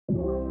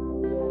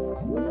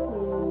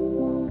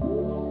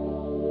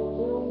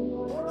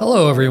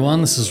Hello,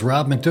 everyone. This is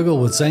Rob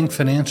McDougall with Zenk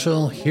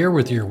Financial here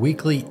with your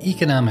weekly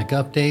economic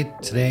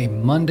update. Today,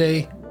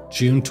 Monday,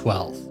 June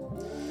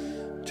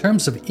 12th. In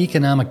terms of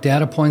economic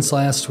data points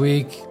last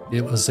week,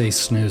 it was a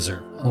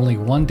snoozer. Only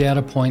one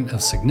data point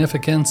of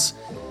significance.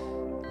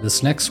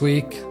 This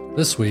week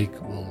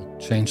will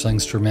change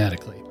things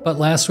dramatically. But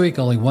last week,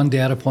 only one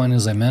data point,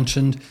 as I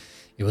mentioned.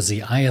 It was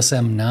the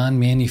ISM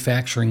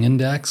non-manufacturing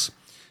index.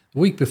 The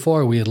week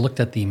before, we had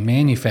looked at the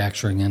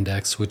manufacturing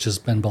index, which has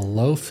been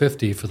below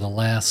 50 for the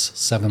last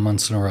 7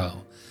 months in a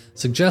row,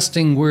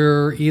 suggesting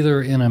we're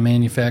either in a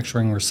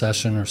manufacturing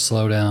recession or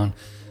slowdown,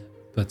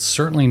 but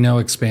certainly no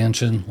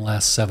expansion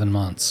last 7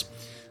 months.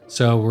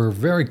 So we're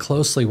very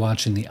closely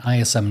watching the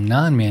ISM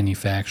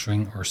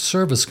non-manufacturing or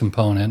service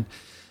component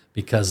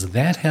because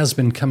that has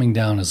been coming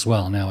down as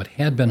well. Now, it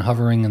had been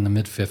hovering in the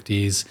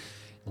mid-50s.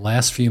 The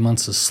last few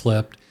months has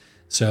slipped.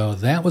 So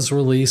that was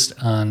released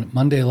on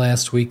Monday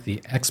last week.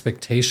 The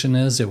expectation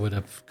is it would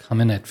have come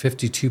in at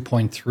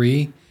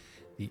 52.3.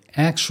 The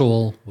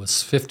actual was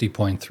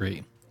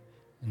 50.3.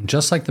 And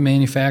just like the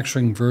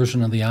manufacturing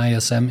version of the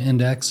ISM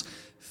index,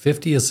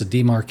 50 is the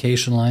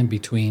demarcation line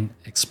between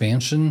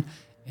expansion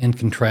and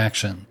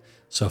contraction.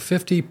 So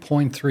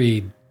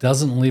 50.3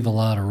 doesn't leave a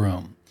lot of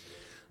room.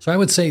 So I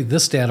would say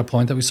this data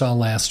point that we saw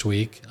last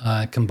week,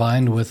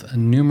 combined with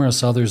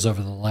numerous others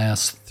over the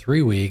last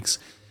 3 weeks,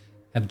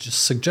 have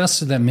just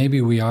suggested that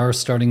maybe we are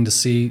starting to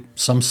see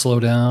some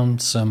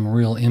slowdown, some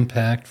real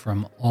impact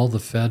from all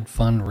the Fed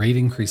fund rate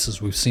increases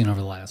we've seen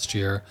over the last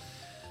year.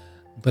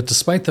 But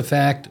despite the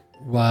fact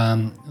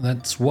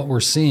that's what we're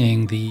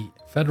seeing, the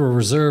Federal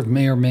Reserve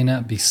may or may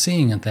not be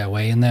seeing it that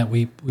way, in that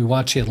we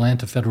watch the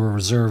Atlanta Federal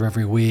Reserve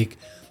every week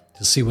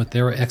to see what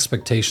their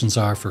expectations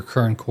are for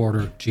current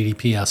quarter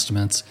GDP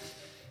estimates.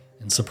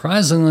 And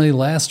surprisingly,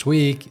 last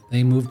week,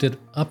 they moved it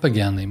up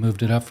again. They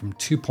moved it up from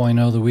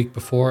 2.0 the week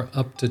before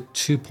up to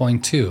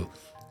 2.2.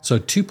 So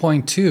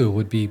 2.2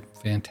 would be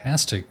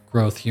fantastic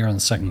growth here in the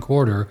second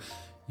quarter.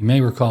 You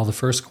may recall the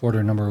first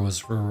quarter number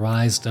was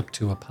revised up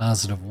to a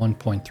positive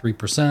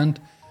 1.3%.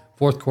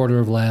 Fourth quarter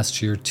of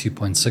last year,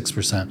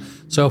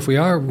 2.6%. So if we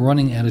are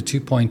running at a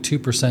 2.2%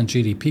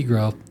 GDP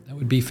growth, that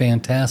would be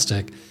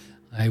fantastic.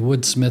 I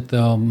would submit,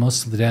 though,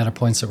 most of the data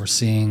points that we're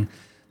seeing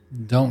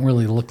don't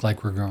really look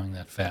like we're growing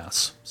that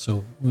fast.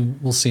 So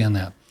we'll see on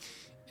that.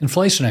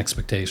 Inflation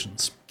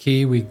expectations.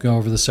 Key, we go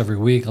over this every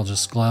week. I'll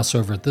just gloss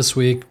over it this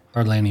week.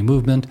 Hardly any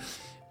movement.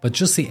 But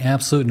just the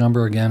absolute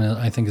number, again,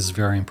 I think is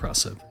very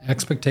impressive.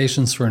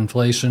 Expectations for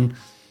inflation.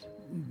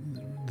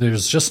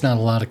 There's just not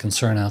a lot of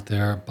concern out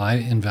there by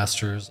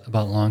investors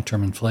about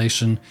long-term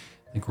inflation.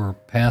 I think we're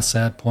past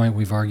that point.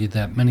 We've argued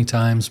that many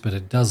times, but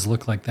it does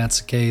look like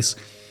that's the case.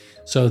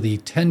 So the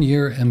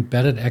 10-year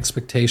embedded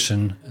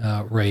expectation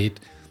rate,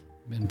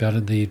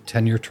 embedded the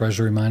 10-year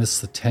Treasury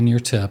minus the 10-year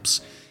tips,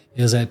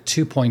 is at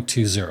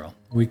 2.20.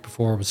 The week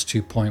before it was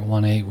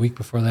 2.18. Week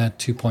before that,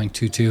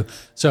 2.22.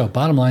 So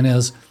bottom line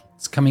is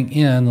it's coming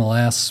in the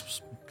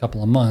last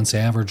couple of months,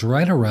 average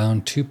right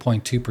around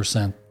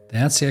 2.2%.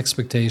 That's the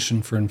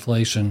expectation for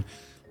inflation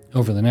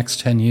over the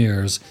next 10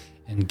 years.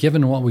 And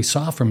given what we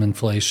saw from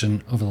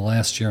inflation over the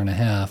last year and a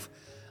half,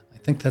 I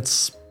think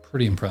that's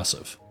pretty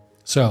impressive.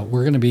 So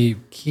we're going to be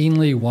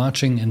keenly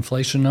watching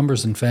inflation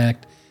numbers. In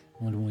fact,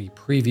 when we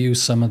preview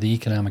some of the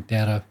economic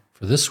data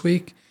for this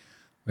week,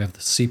 we have the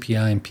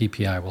CPI and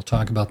PPI. We'll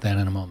talk about that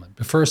in a moment.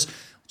 But first,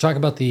 we'll talk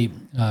about the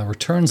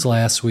returns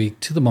last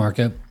week to the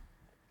market.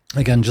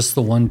 Again, just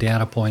the one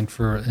data point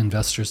for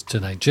investors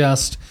to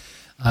digest.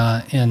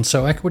 And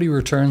so equity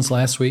returns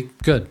last week,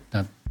 good.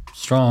 Not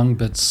strong,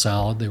 but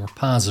solid. They were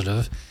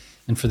positive.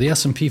 And for the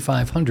S&P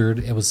 500,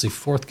 it was the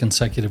fourth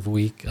consecutive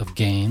week of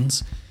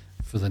gains.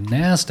 For the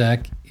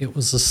NASDAQ, it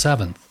was the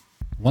seventh.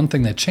 One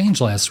thing that changed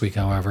last week,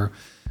 however,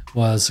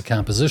 was the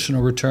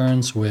compositional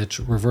returns, which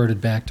reverted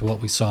back to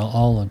what we saw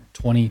all in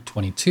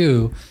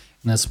 2022,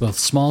 and that's both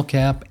small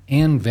cap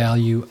and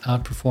value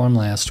outperformed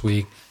last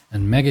week,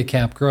 and mega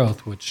cap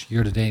growth, which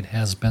year-to-date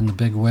has been the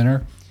big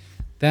winner,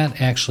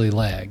 that actually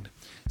lagged.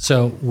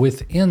 So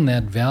within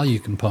that value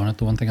component,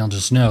 the one thing I'll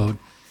just note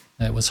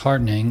that was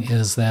heartening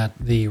is that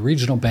the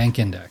regional bank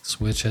index,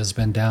 which has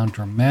been down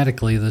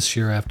dramatically this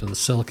year after the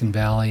Silicon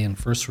Valley and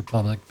First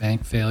Republic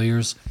bank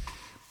failures,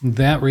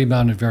 that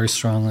rebounded very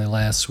strongly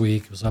last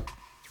week. It was up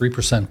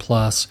 3%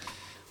 plus,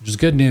 which is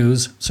good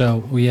news. So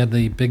we had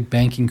the big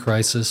banking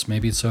crisis.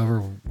 Maybe it's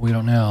over. We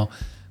don't know.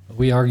 But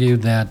we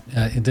argued that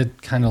it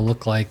did kind of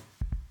look like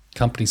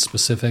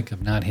company-specific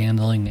of not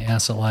handling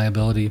asset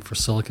liability for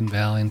Silicon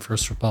Valley and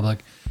First Republic.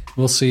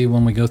 We'll see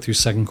when we go through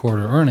second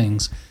quarter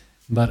earnings.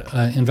 But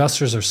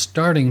investors are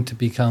starting to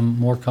become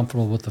more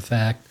comfortable with the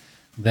fact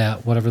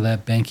that whatever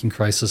that banking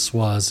crisis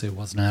was, it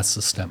was not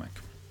systemic.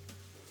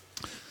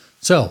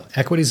 So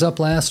equities up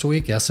last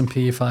week,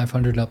 S&P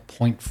 500 up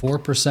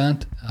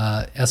 0.4%.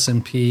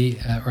 S&P,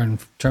 or in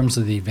terms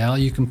of the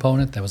value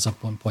component, that was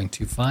up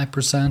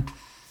 1.25%.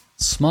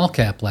 Small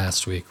cap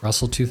last week,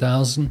 Russell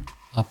 2000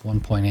 up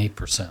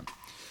 1.8%.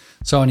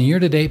 So on a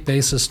year-to-date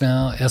basis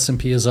now,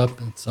 S&P is up.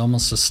 It's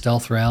almost a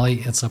stealth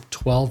rally. It's up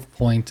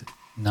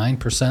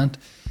 12.9%.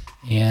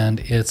 and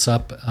it's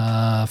up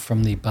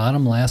from the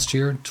bottom last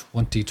year,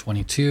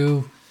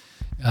 2022,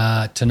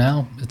 to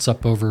now. It's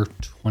up over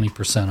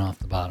 20% off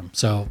the bottom.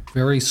 So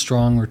very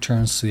strong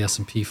returns to the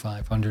S&P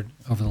 500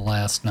 over the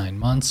last 9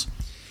 months.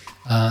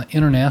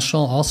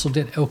 International also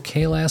did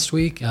okay last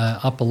week,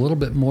 up a little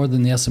bit more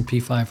than the S&P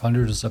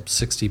 500, is up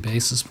 60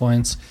 basis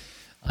points.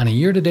 On a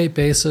year-to-date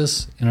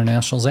basis,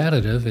 International's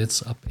additive.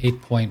 It's up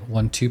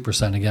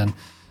 8.12% again.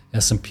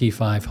 S&P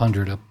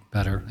 500 up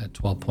better at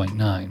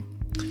 12.9.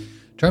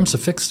 In terms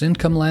of fixed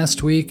income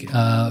last week,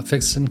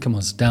 fixed income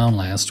was down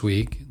last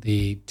week.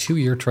 The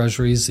 2-year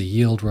treasuries, the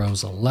yield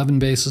rose 11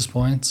 basis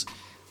points.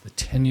 The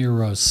 10-year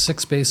rose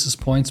 6 basis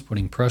points,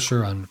 putting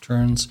pressure on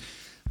returns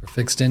for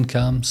fixed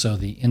income. So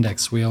the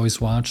index we always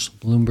watch,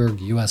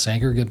 Bloomberg U.S.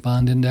 Aggregate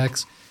Bond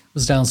Index,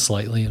 was down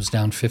slightly. It was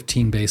down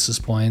 15 basis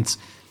points.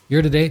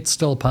 Year to date,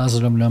 still a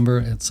positive number.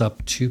 It's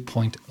up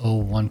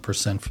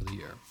 2.01% for the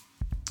year.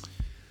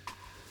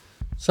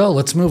 So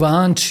let's move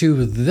on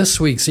to this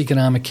week's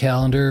economic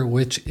calendar,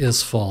 which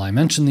is full. I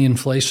mentioned the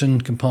inflation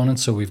component,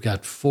 so we've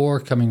got 4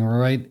 coming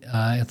right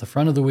at the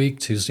front of the week,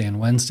 Tuesday and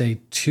Wednesday.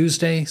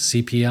 Tuesday,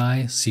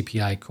 CPI,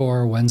 CPI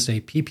core.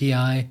 Wednesday,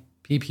 PPI,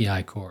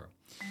 PPI core.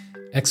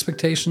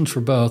 Expectations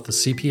for both the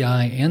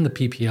CPI and the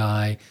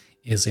PPI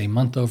is a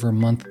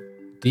month-over-month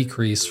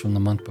decrease from the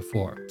month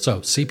before.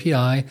 So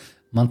CPI,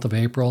 month of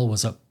April,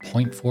 was up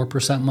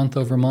 0.4% month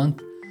over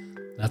month.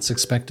 That's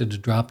expected to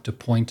drop to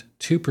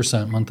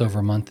 0.2% month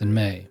over month in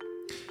May.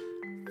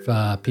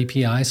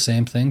 PPI,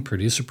 same thing.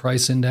 Producer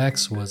Price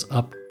Index was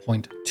up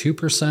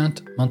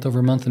 0.2% month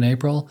over month in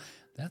April.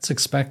 That's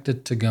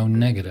expected to go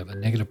negative, a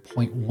negative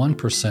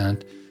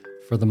 0.1%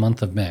 for the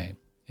month of May.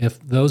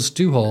 If those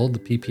do hold, the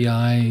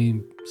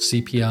PPI,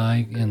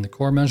 CPI, and the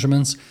core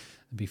measurements,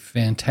 it'd be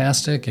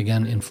fantastic.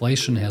 Again,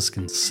 inflation has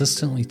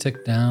consistently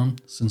ticked down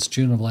since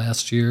June of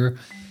last year.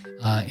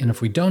 And if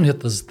we don't hit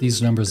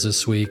these numbers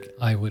this week,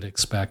 I would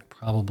expect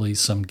probably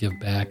some give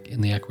back in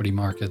the equity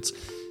markets.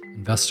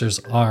 Investors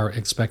are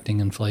expecting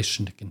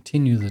inflation to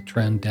continue the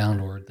trend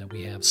downward that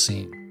we have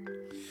seen.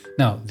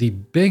 Now, the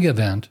big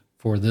event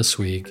for this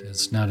week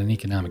is not an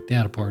economic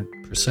data point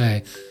per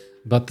se,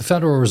 but the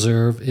Federal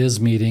Reserve is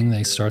meeting.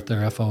 They start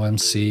their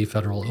FOMC,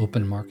 Federal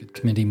Open Market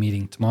Committee,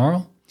 meeting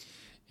tomorrow.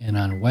 And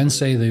on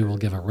Wednesday, they will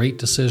give a rate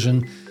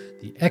decision.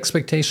 The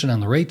expectation on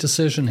the rate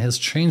decision has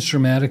changed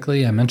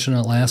dramatically. I mentioned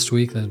it last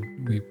week.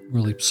 We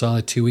really saw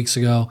it 2 weeks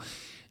ago.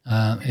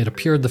 It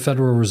appeared the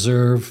Federal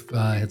Reserve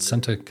had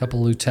sent a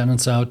couple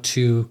lieutenants out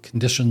to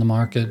condition the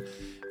market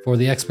for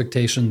the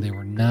expectation they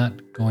were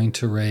not going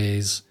to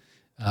raise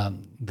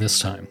this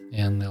time,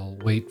 and they'll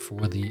wait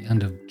for the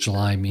end of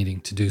July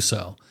meeting to do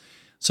so.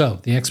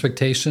 So the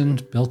expectation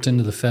built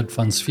into the Fed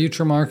funds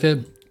future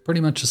market,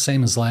 pretty much the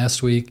same as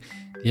last week.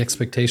 The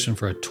expectation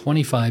for a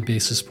 25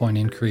 basis point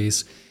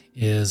increase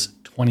is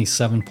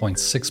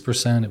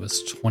 27.6%. It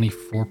was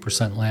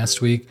 24%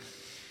 last week.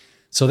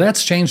 So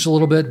that's changed a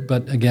little bit,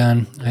 but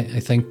again,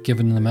 I think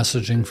given the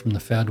messaging from the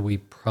Fed, we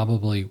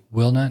probably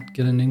will not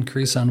get an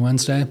increase on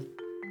Wednesday.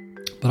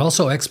 But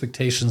also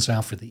expectations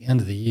now for the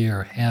end of the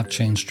year have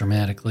changed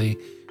dramatically.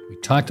 We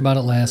talked about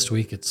it last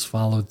week. It's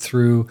followed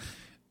through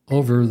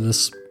over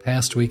this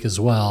past week as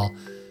well.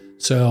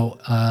 So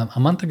a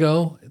month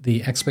ago,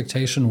 the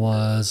expectation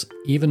was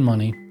even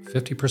money,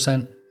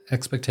 50%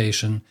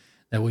 expectation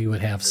that we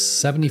would have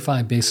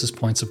 75 basis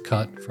points of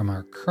cut from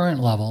our current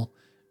level,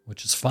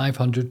 which is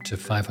 500 to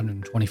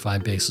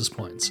 525 basis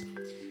points.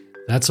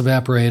 That's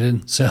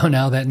evaporated. So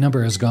now that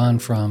number has gone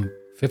from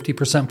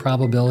 50%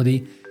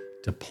 probability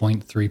to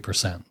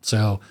 0.3%.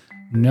 So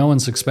no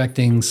one's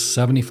expecting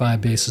 75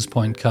 basis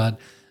point cut.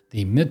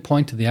 The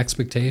midpoint of the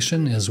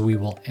expectation is we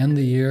will end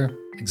the year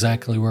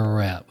exactly where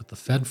we're at with the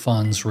Fed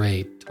funds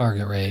rate,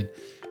 target rate,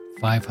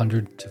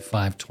 500 to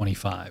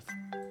 525.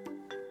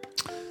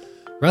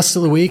 Rest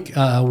of the week,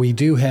 we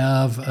do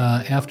have,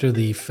 after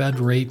the Fed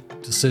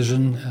rate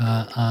decision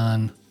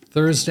on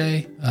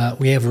Thursday,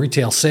 we have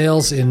retail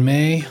sales in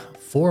May.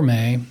 For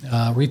May,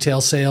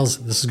 retail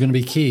sales, this is going to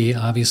be key.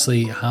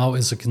 Obviously, how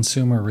is the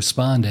consumer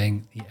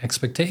responding? The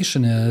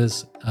expectation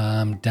is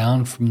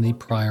down from the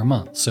prior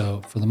month.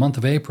 So for the month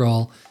of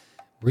April,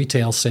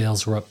 retail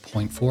sales were up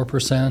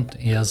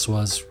 0.4%, as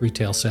was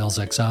retail sales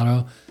ex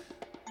auto.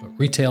 But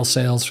retail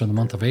sales for the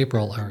month of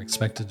April are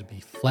expected to be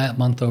flat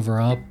month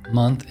over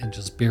month and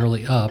just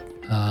barely up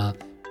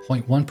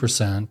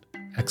 0.1%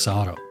 ex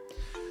auto.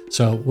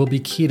 So we'll be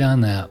keyed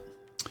on that.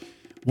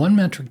 One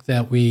metric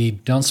that we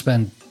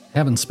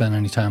haven't spent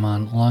any time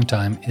on a long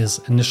time is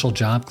initial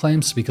job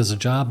claims, because the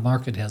job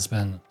market has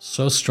been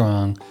so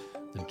strong.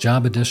 The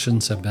job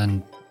additions have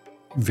been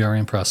very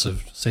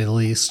impressive, to say the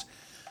least.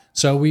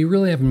 So we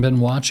really haven't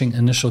been watching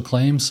initial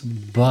claims,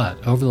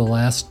 but over the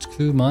last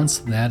 2 months,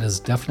 that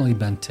has definitely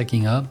been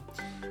ticking up.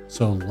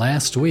 So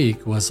last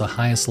week was the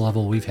highest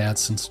level we've had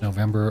since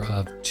November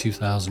of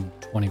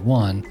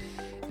 2021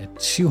 at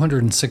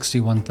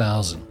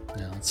 261,000.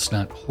 Now, it's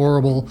not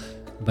horrible,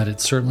 but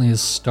it certainly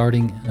is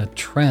starting a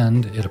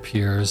trend, it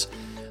appears.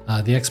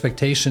 The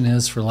expectation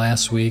is for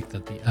last week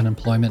that the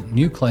unemployment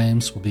new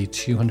claims will be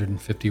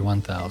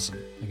 251,000.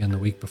 Again, the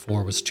week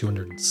before was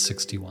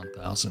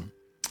 261,000.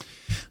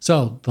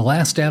 So the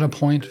last data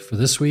point for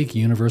this week,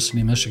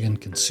 University of Michigan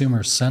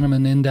Consumer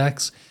Sentiment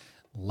Index.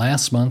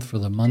 Last month, for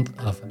the month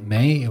of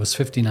May, it was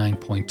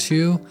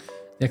 59.2.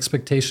 The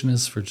expectation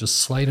is for just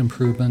slight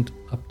improvement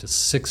up to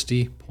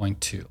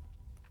 60.2.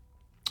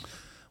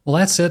 Well,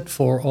 that's it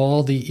for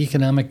all the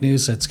economic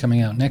news that's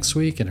coming out next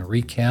week and a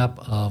recap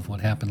of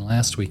what happened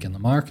last week in the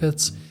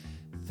markets.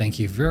 Thank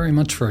you very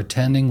much for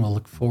attending. We'll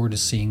look forward to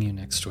seeing you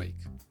next week.